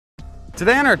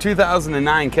Today on our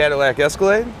 2009 Cadillac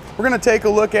Escalade, we're going to take a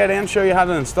look at and show you how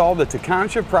to install the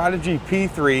Tekonsha Prodigy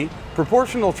P3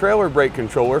 proportional trailer brake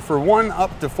controller for 1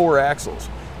 up to 4 axles.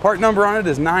 Part number on it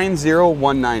is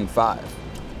 90195.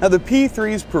 Now the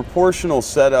P3's proportional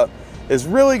setup is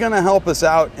really going to help us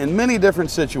out in many different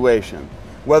situations.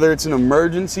 Whether it's an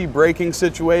emergency braking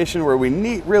situation where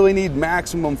we really need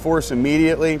maximum force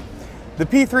immediately, the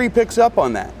P3 picks up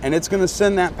on that and it's going to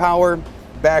send that power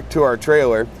back to our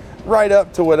trailer right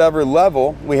up to whatever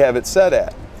level we have it set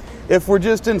at. If we're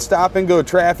just in stop and go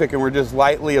traffic and we're just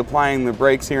lightly applying the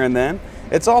brakes here and then,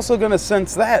 it's also going to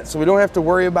sense that, so we don't have to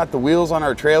worry about the wheels on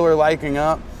our trailer liking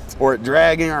up or it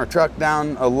dragging our truck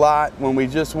down a lot when we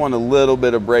just want a little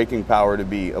bit of braking power to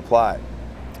be applied.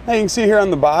 Now you can see here on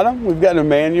the bottom, we've got a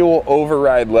manual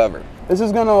override lever. This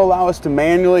is going to allow us to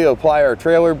manually apply our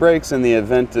trailer brakes in the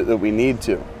event that we need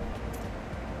to.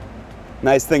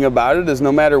 Nice thing about it is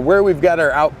no matter where we've got our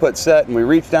output set and we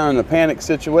reach down in a panic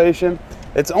situation,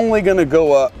 it's only going to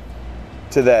go up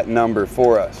to that number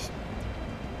for us.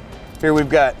 Here we've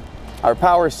got our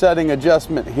power setting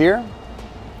adjustment here.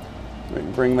 We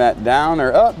can bring that down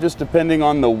or up just depending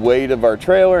on the weight of our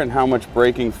trailer and how much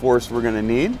braking force we're going to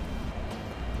need.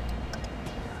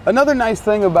 Another nice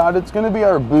thing about it's going to be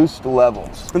our boost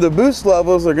levels. The boost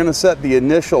levels are going to set the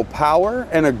initial power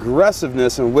and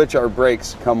aggressiveness in which our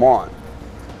brakes come on.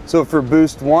 So for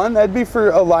boost 1, that'd be for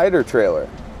a lighter trailer.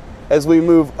 As we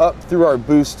move up through our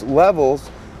boost levels,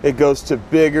 it goes to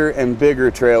bigger and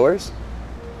bigger trailers.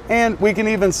 And we can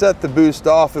even set the boost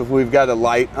off if we've got a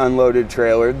light unloaded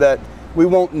trailer that we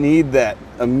won't need that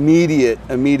immediate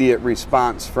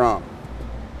response from.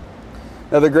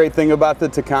 Now the great thing about the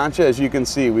Tekonsha, as you can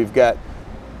see, we've got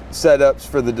setups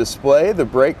for the display, the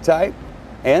brake type,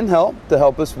 and help to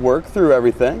help us work through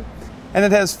everything. And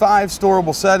it has 5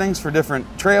 storable settings for different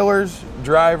trailers,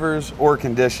 drivers, or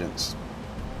conditions.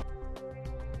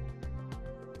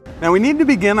 Now we need to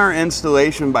begin our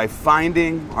installation by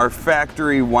finding our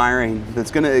factory wiring that's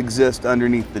going to exist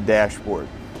underneath the dashboard.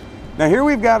 Now here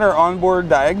we've got our onboard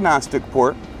diagnostic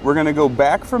port. We're going to go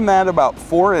back from that about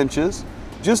 4 inches,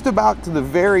 just about to the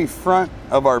very front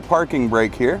of our parking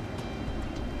brake here.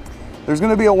 There's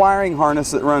going to be a wiring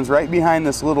harness that runs right behind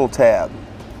this little tab.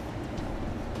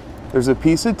 There's a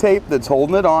piece of tape that's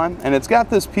holding it on, and it's got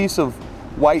this piece of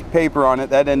white paper on it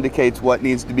that indicates what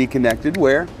needs to be connected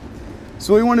where.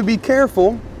 So we want to be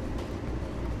careful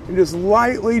and just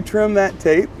lightly trim that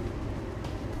tape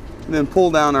and then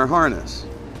pull down our harness.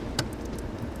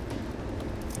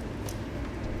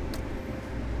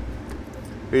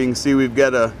 Here you can see we've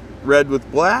got a red with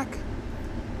black,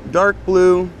 dark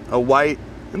blue, a white,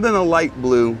 and then a light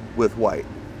blue with white.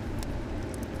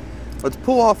 Let's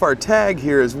pull off our tag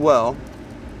here as well.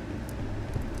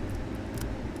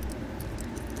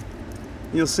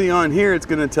 You'll see on here it's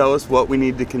going to tell us what we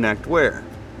need to connect where.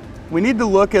 We need to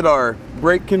look at our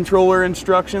brake controller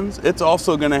instructions. It's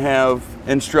also going to have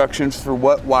instructions for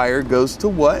what wire goes to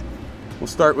what. We'll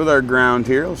start with our ground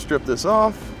here. We'll strip this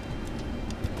off.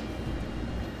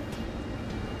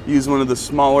 Use one of the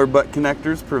smaller butt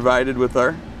connectors provided with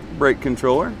our brake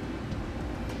controller.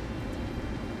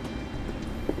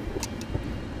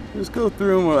 Just go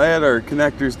through and we'll add our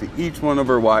connectors to each one of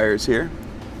our wires here.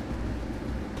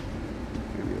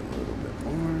 Maybe a little bit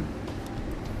more.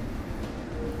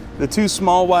 The 2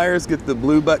 small wires get the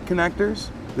blue butt connectors.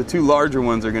 The 2 larger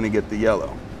ones are going to get the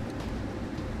yellow.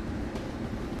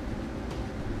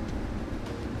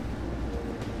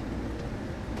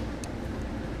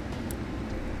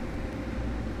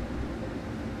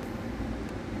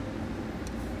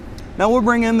 Now we'll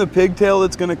bring in the pigtail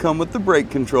that's going to come with the brake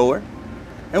controller.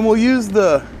 And we'll use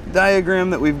the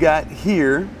diagram that we've got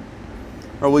here,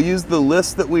 or we'll use the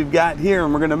list that we've got here,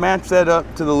 and we're going to match that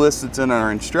up to the list that's in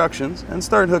our instructions and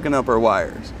start hooking up our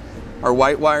wires. Our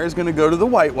white wire is going to go to the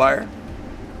white wire.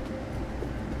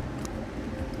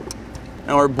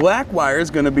 Now our black wire is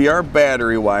going to be our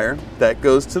battery wire. That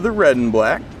goes to the red and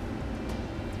black.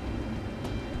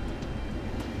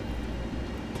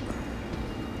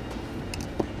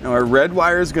 Now our red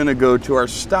wire is going to go to our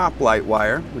stoplight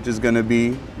wire, which is going to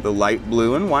be the light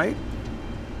blue and white.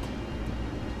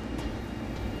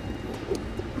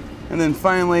 And then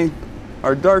finally,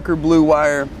 our darker blue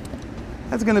wire,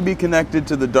 that's going to be connected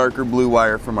to the darker blue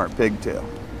wire from our pigtail.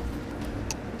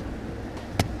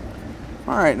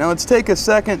 All right, now let's take a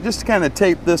second just to kind of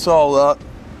tape this all up,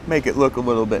 make it look a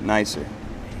little bit nicer.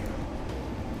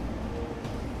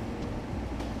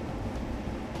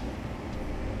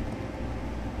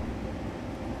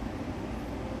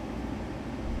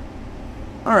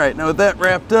 All right, now with that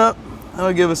wrapped up,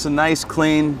 that'll give us a nice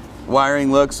clean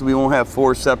wiring look so we won't have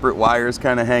 4 separate wires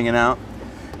kind of hanging out.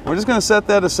 We're just gonna set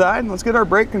that aside and let's get our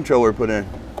brake controller put in.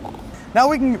 Now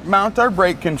we can mount our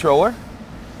brake controller.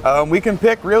 We can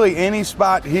pick really any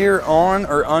spot here on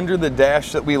or under the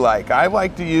dash that we like. I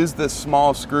like to use this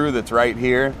small screw that's right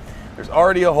here. There's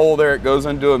already a hole there. It goes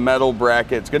into a metal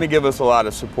bracket. It's gonna give us a lot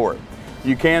of support.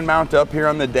 You can mount up here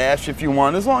on the dash if you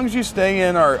want, as long as you stay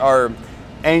in our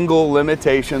angle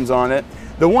limitations on it.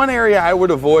 The one area I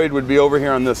would avoid would be over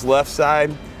here on this left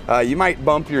side. You might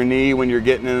bump your knee when you're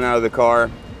getting in and out of the car.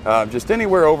 Just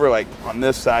anywhere over like on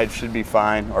this side should be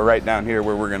fine, or right down here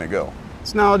where we're gonna go.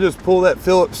 So now I'll just pull that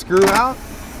Phillips screw out.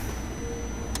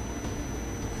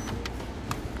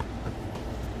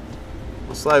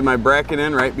 I'll slide my bracket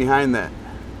in right behind that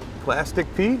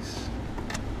plastic piece.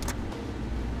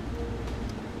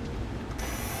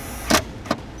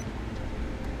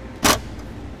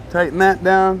 Tighten that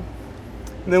down.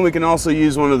 And then we can also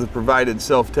use one of the provided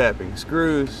self-tapping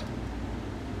screws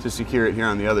to secure it here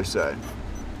on the other side.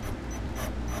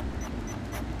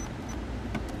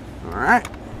 All right.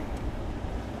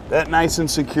 That nice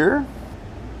and secure.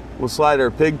 We'll slide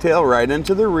our pigtail right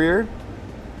into the rear.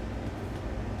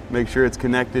 Make sure it's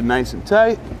connected nice and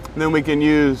tight. And then we can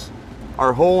use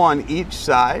our hole on each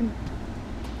side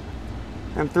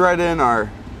and thread in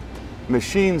our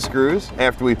machine screws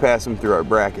after we pass them through our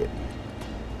bracket.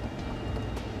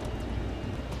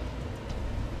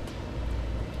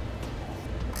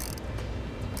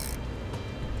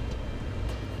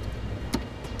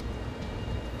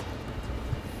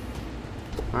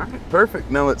 All right,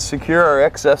 perfect. Now let's secure our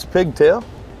excess pigtail.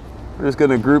 We're just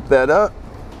going to group that up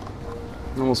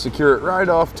and we'll secure it right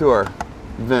off to our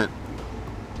vent.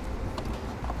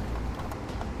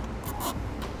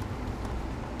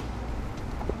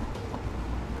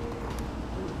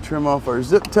 Trim off our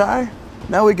zip tie.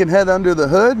 Now we can head under the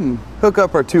hood and hook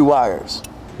up our 2 wires.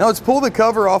 Now let's pull the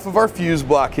cover off of our fuse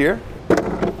block here.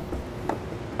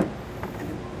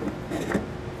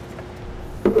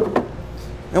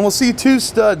 And we'll see 2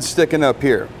 studs sticking up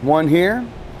here. One here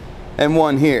and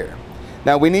one here.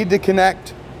 Now we need to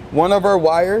connect one of our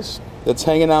wires that's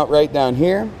hanging out right down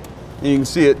here. And you can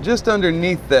see it just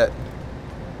underneath that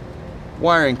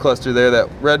wiring cluster there, that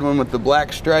red one with the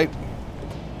black stripe.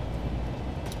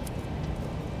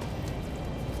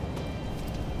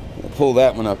 We'll pull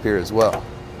that one up here as well.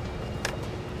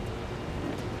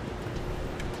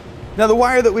 Now the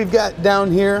wire that we've got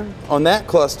down here on that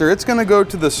cluster, it's going to go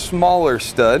to the smaller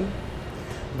stud.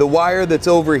 The wire that's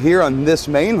over here on this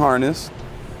main harness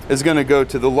is going to go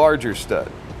to the larger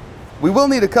stud. We will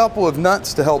need a couple of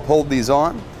nuts to help hold these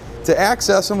on. To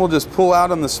access them, we'll just pull out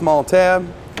on the small tab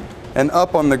and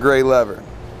up on the gray lever.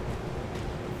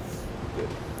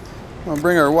 We'll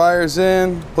bring our wires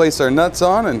in, place our nuts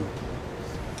on, and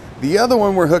the other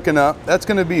one we're hooking up, that's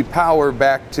going to be power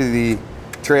back to the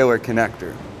trailer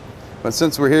connector. But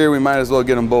since we're here, we might as well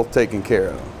get them both taken care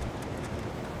of.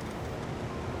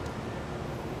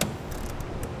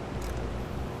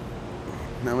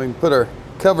 Now we can put our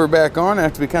cover back on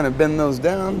after we kind of bend those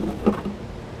down.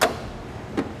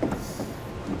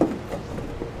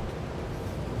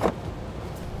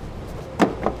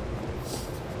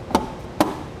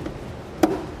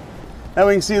 Now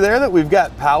we can see there that we've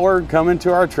got power coming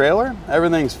to our trailer.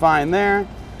 Everything's fine there.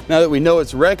 Now that we know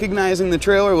it's recognizing the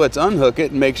trailer, let's unhook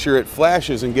it and make sure it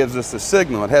flashes and gives us the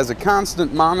signal. It has a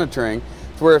constant monitoring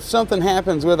to where if something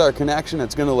happens with our connection,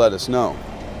 it's going to let us know.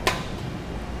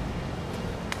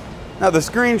 Now the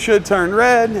screen should turn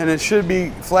red and it should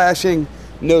be flashing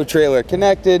no trailer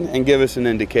connected and give us an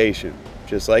indication,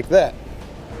 just like that.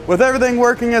 With everything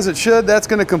working as it should, that's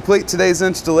going to complete today's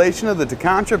installation of the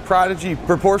Tekonsha Prodigy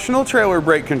Proportional Trailer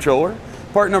Brake Controller,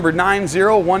 part number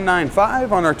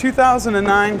 90195 on our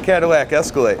 2009 Cadillac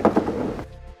Escalade.